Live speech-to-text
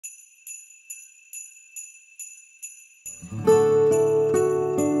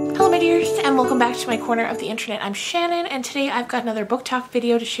and welcome back to my corner of the internet. I'm Shannon, and today I've got another book talk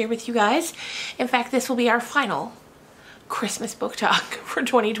video to share with you guys. In fact, this will be our final Christmas book talk for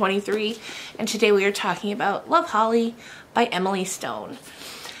 2023, and today we are talking about Love, Holly by Emily Stone.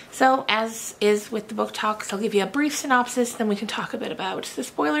 So as is with the book talks, I'll give you a brief synopsis, then we can talk a bit about the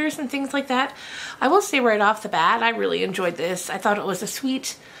spoilers and things like that. I will say right off the bat, I really enjoyed this. I thought it was a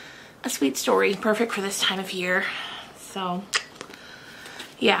sweet story, perfect for this time of year. So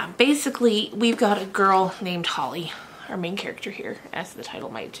yeah, basically we've got a girl named Holly, our main character here, as the title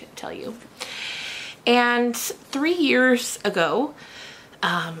might tell you. And 3 years ago,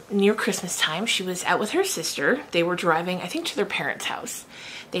 near Christmas time, she was out with her sister. They were driving, I think, to their parents' house.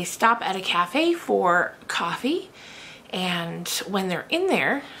 They stop at a cafe for coffee, and when they're in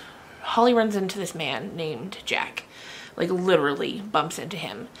there, Holly runs into this man named Jack, like literally bumps into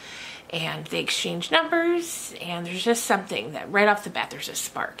him. And they exchange numbers, and there's just something that right off the bat, there's a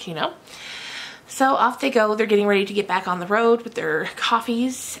spark, you know? So off they go. They're getting ready to get back on the road with their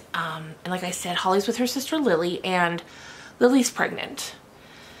coffees. And like I said, Holly's with her sister Lily, and Lily's pregnant.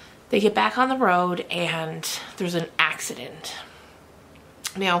 They get back on the road, and there's an accident.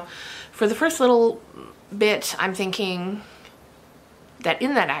 Now, for the first little bit, I'm thinking that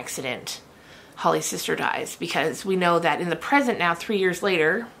in that accident, Holly's sister dies, because we know that in the present now, 3 years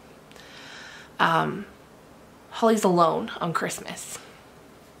later, Holly's alone on Christmas.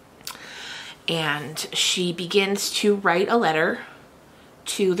 And she begins to write a letter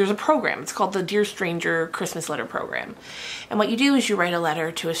to, there's a program, it's called the Dear Stranger Christmas Letter Program. And what you do is you write a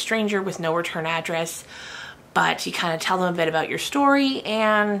letter to a stranger with no return address, but you kind of tell them a bit about your story,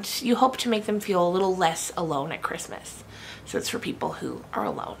 and you hope to make them feel a little less alone at Christmas. So it's for people who are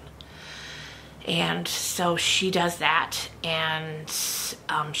alone. And so she does that, and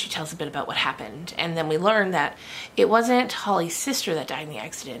she tells a bit about what happened. And then we learn that it wasn't Holly's sister that died in the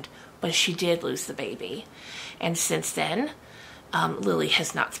accident, but she did lose the baby. And since then, Lily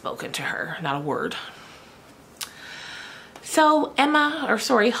has not spoken to her, not a word. So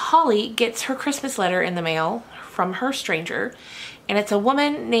Holly gets her Christmas letter in the mail from her stranger, and it's a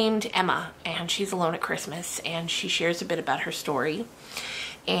woman named Emma, and she's alone at Christmas, and she shares a bit about her story.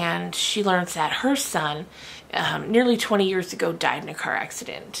 And she learns that her son, nearly 20 years ago, died in a car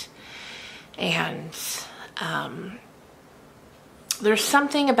accident. And there's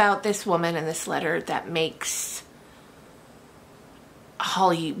something about this woman in this letter that makes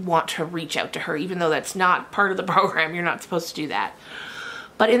Holly want to reach out to her, even though that's not part of the program. You're not supposed to do that.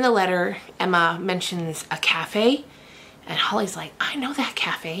 But in the letter, Emma mentions a cafe, and Holly's like, I know that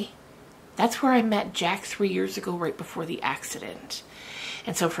cafe. That's where I met Jack 3 years ago, right before the accident.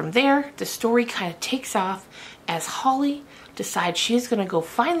 And so from there, the story kind of takes off as Holly decides she's going to go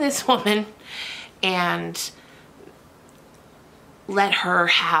find this woman and let her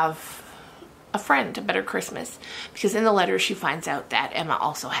have a friend, a better Christmas. Because in the letter, she finds out that Emma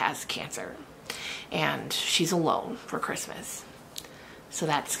also has cancer, and she's alone for Christmas. So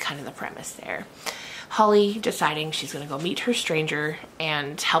that's kind of the premise there. Holly deciding she's going to go meet her stranger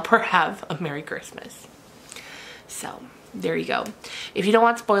and help her have a Merry Christmas. So there you go. If you don't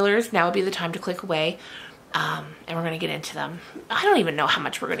want spoilers, now would be the time to click away. And we're going to get into them. I don't even know how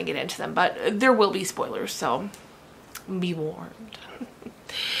much we're going to get into them, but there will be spoilers, so be warned.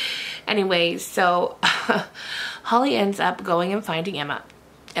 Anyways, so Holly ends up going and finding Emma.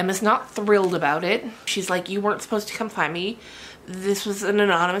 Emma's not thrilled about it. She's like, you weren't supposed to come find me. This was an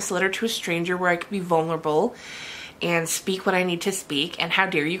anonymous letter to a stranger where I could be vulnerable and speak what I need to speak, and how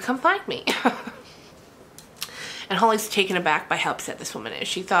dare you come find me? And Holly's taken aback by how upset this woman is.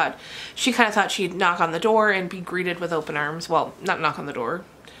 She kind of thought she'd knock on the door and be greeted with open arms. Well, not knock on the door.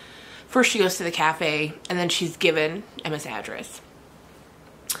 First she goes to the cafe, and then she's given Emma's address.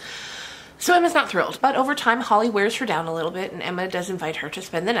 So Emma's not thrilled, but over time Holly wears her down a little bit, and Emma does invite her to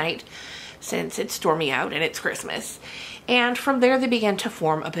spend the night since it's stormy out and it's Christmas. And from there they begin to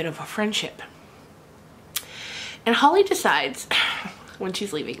form a bit of a friendship. And Holly decides, when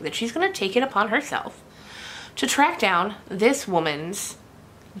she's leaving, that she's going to take it upon herself to track down this woman's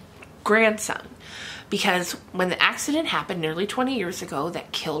grandson. Because when the accident happened nearly 20 years ago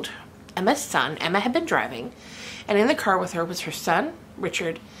that killed Emma's son, Emma had been driving, and in the car with her was her son,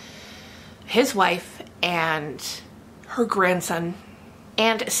 Richard, his wife, and her grandson.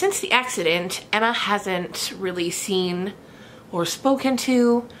 And since the accident, Emma hasn't really seen or spoken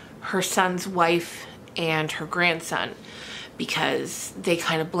to her son's wife and her grandson, because they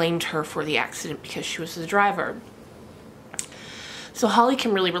kind of blamed her for the accident because she was the driver. So Holly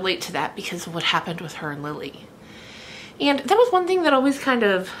can really relate to that because of what happened with her and Lily. And that was one thing that always kind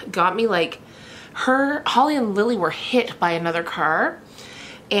of got me, like, Holly and Lily were hit by another car,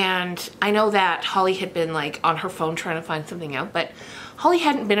 And I know that Holly had been like on her phone trying to find something out, but Holly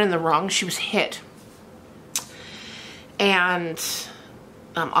hadn't been in the wrong. She was hit. And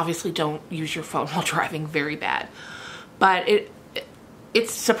obviously don't use your phone while driving, very bad. But it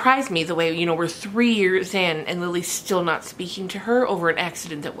surprised me the way, you know, we're 3 years in and Lily's still not speaking to her over an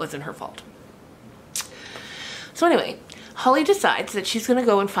accident that wasn't her fault. So anyway, Holly decides that she's going to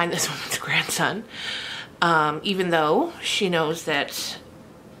go and find this woman's grandson, even though she knows that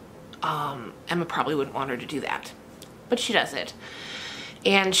Emma probably wouldn't want her to do that. But she does it.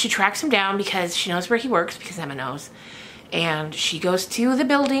 And she tracks him down because she knows where he works, because Emma knows. And she goes to the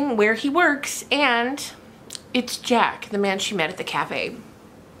building where he works, and it's Jack, the man she met at the cafe.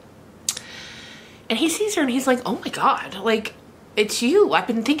 And he sees her and he's like, oh my God, like, it's you. I've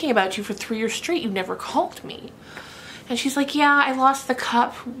been thinking about you for 3 years straight. You never called me. And she's like, yeah, I lost the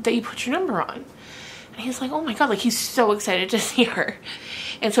cup that you put your number on. And he's like, oh my God, like, he's so excited to see her.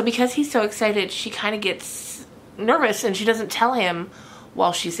 And so because he's so excited, she kind of gets nervous and she doesn't tell him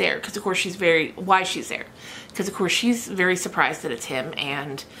while she's there. Because of course why she's there. Because of course she's very surprised that it's him,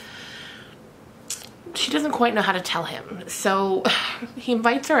 and she doesn't quite know how to tell him. So he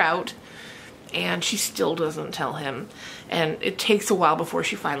invites her out and she still doesn't tell him. And it takes a while before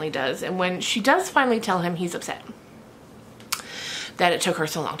she finally does. And when she does finally tell him, he's upset that it took her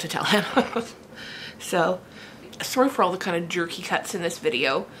so long to tell him. So sorry for all the kind of jerky cuts in this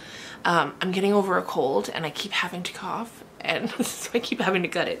video. I'm getting over a cold and I keep having to cough, and so I keep having to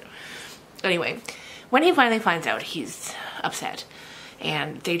gut it. Anyway, when he finally finds out, he's upset,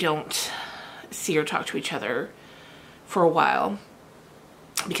 and they don't see or talk to each other for a while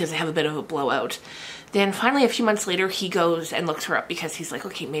because they have a bit of a blowout. Then finally, a few months later, he goes and looks her up because he's like,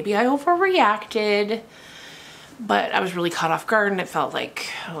 okay, maybe I overreacted, but I was really caught off guard, and it felt like,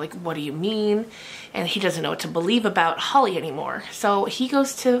 what do you mean? And he doesn't know what to believe about Holly anymore. So he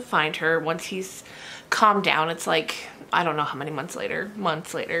goes to find her once he's calmed down. It's like, I don't know how many months later.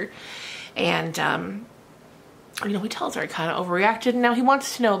 And, you know, he tells her I kind of overreacted, and now he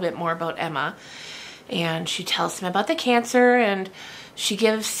wants to know a bit more about Emma. And she tells him about the cancer, and she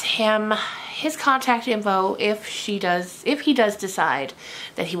gives him his contact info if he does decide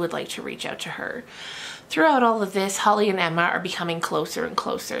that he would like to reach out to her. Throughout all of this, Holly and Emma are becoming closer and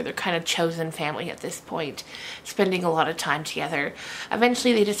closer. They're kind of chosen family at this point, spending a lot of time together.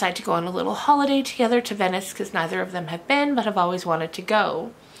 Eventually, they decide to go on a little holiday together to Venice because neither of them have been, but have always wanted to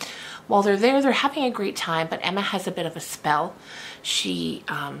go. While they're there, they're having a great time, but Emma has a bit of a spell. She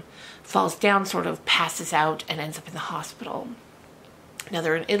falls down, sort of passes out, and ends up in the hospital. Now,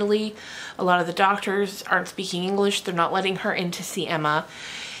 they're in Italy. A lot of the doctors aren't speaking English. They're not letting her in to see Emma.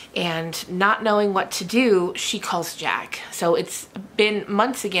 And not knowing what to do, she calls Jack. So it's been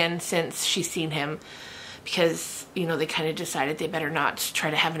months again since she's seen him because, you know, they kind of decided they better not try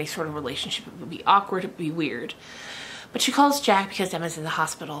to have any sort of relationship. It would be awkward. It would be weird. But she calls Jack because Emma's in the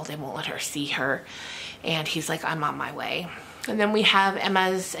hospital. They won't let her see her. And he's like, I'm on my way. And then we have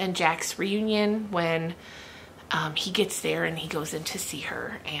Emma's and Jack's reunion when he gets there and he goes in to see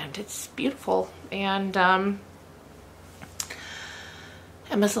her. And it's beautiful. And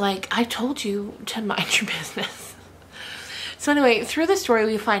Emma's like, I told you to mind your business. So anyway, through the story,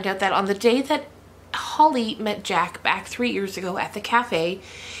 we find out that on the day that Holly met Jack back 3 years ago at the cafe,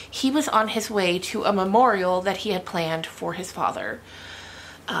 he was on his way to a memorial that he had planned for his father.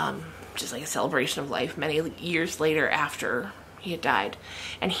 Just like a celebration of life many years later after he had died.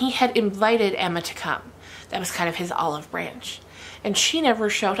 And he had invited Emma to come. That was kind of his olive branch. And she never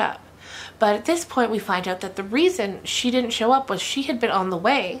showed up. But at this point, we find out that the reason she didn't show up was she had been on the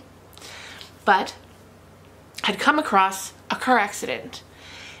way, but had come across a car accident.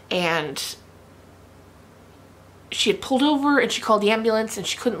 And she had pulled over and she called the ambulance and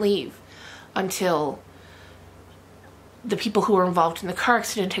she couldn't leave until the people who were involved in the car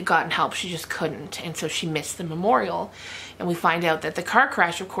accident had gotten help. She just couldn't. And so she missed the memorial. And we find out that the car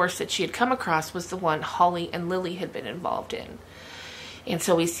crash, of course, that she had come across was the one Holly and Lily had been involved in. And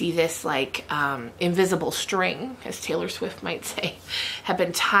so we see this like invisible string, as Taylor Swift might say, have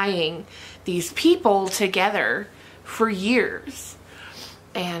been tying these people together for years.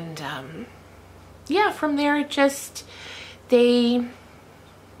 And yeah, from there it just, we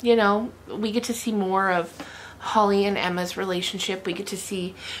get to see more of Holly and Emma's relationship. We get to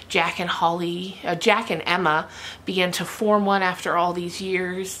see Jack and Emma begin to form one after all these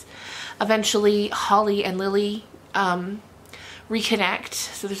years. Eventually, Holly and Lily reconnect.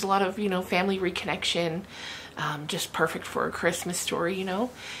 So there's a lot of, family reconnection, just perfect for a Christmas story,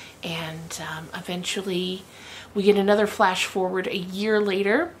 And eventually we get another flash forward a year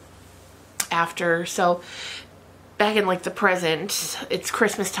later after. So back in like the present, it's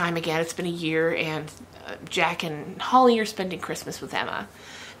Christmas time again. It's been a year, and Jack and Holly are spending Christmas with Emma.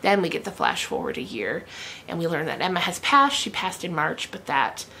 Then we get the flash forward a year, and we learn that Emma has passed. She passed in March, but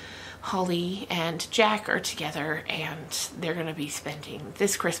that Holly and Jack are together, and they're going to be spending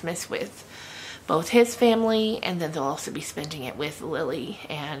this Christmas with both his family, and then they'll also be spending it with Lily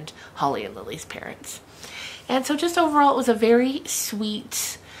and Holly and Lily's parents. And so just overall, it was a very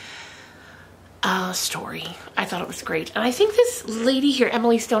sweet story. I thought it was great. And I think this lady here,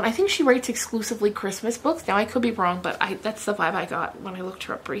 Emily Stone, I think she writes exclusively Christmas books. Now, I could be wrong, but that's the vibe I got when I looked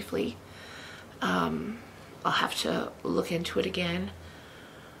her up briefly. I'll have to look into it again.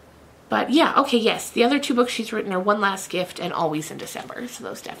 But yeah, okay, yes. The other two books she's written are One Last Gift and Always in December. So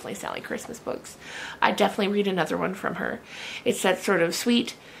those definitely sound like Christmas books. I'd definitely read another one from her. It's that sort of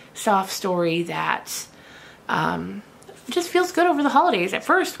sweet, soft story that just feels good over the holidays. At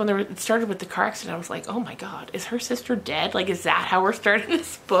first, when it started with the car accident, I was like, oh my God, is her sister dead? Like, is that how we're starting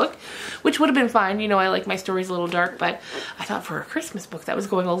this book? Which would have been fine. You know, I like my stories a little dark, but I thought for a Christmas book that was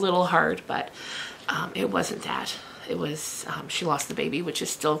going a little hard, but it wasn't that. It was, she lost the baby, which is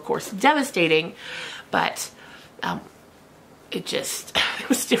still, of course, devastating, but it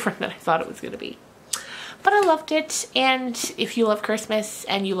was different than I thought it was going to be. But I loved it, and if you love Christmas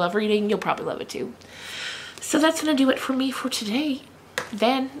and you love reading, you'll probably love it too. So that's going to do it for me for today.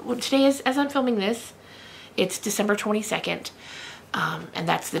 Then, today is, as I'm filming this, it's December 22nd, and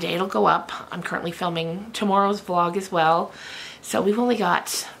that's the day it'll go up. I'm currently filming tomorrow's vlog as well, so we've only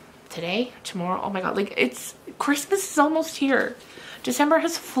got today, tomorrow, oh my God, like Christmas is almost here. December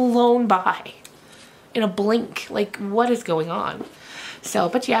has flown by in a blink. Like, what is going on? So,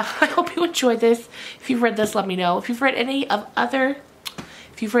 but yeah, I hope you enjoyed this. If you've read this, let me know. If you've read any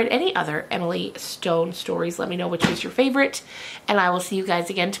other Emily Stone stories, let me know which is your favorite, and I will see you guys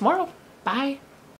again tomorrow. Bye.